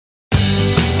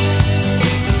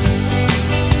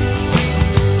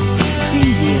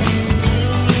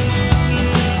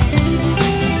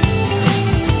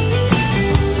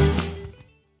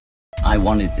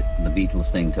wanted the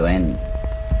Beatles thing to end.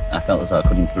 I felt as though I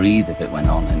couldn't breathe if it went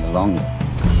on any longer.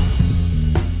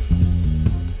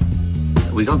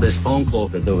 We got this phone call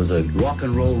that there was a rock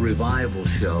and roll revival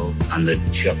show, and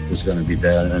that Chuck was going to be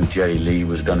there, and Geddy Lee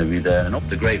was going to be there, and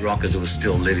the great rockers were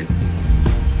still living.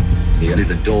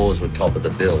 The Doors were top of the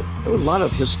bill. There were a lot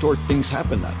of historic things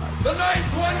happened that night. The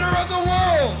ninth wonder of the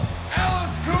world,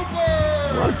 Alice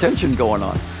Cooper! A lot of tension going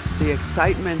on. The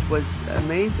excitement was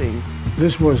amazing.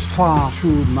 This was far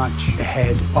too much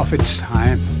ahead of its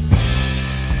time.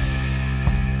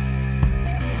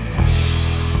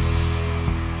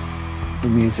 The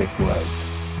music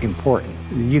was important.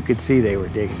 You could see they were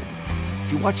digging it.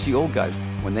 If you watch the old guys,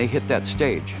 when they hit that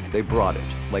stage, they brought it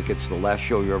like it's the last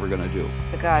show you're ever going to do.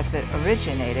 The guys that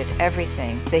originated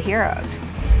everything, the heroes.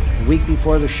 A week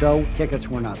before the show, tickets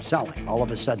were not selling. All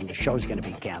of a sudden, the show's going to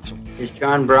be canceled. Is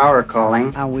John Brower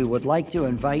calling? And we would like to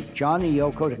invite John and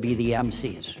Yoko to be the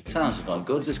MCs. Sounds about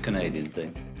good, this Canadian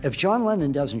thing. If John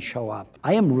Lennon doesn't show up,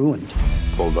 I am ruined.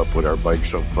 Pulled up with our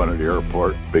bikes up front of the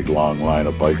airport, big long line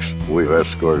of bikes. We've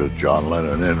escorted John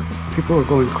Lennon in. People were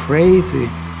going crazy.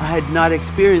 I had not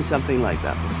experienced something like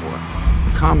that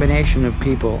before. The combination of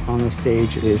people on the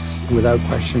stage is, without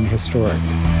question, historic.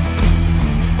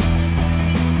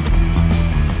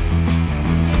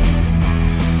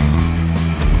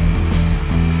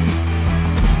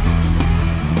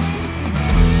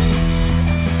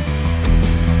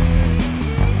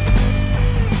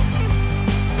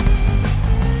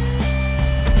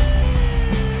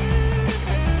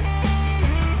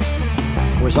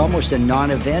 It was almost a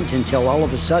non-event until all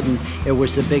of a sudden it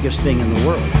was the biggest thing in the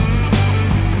world.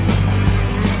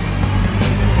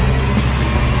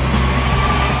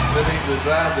 Living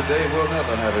desired the day we'll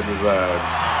never have it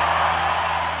desired.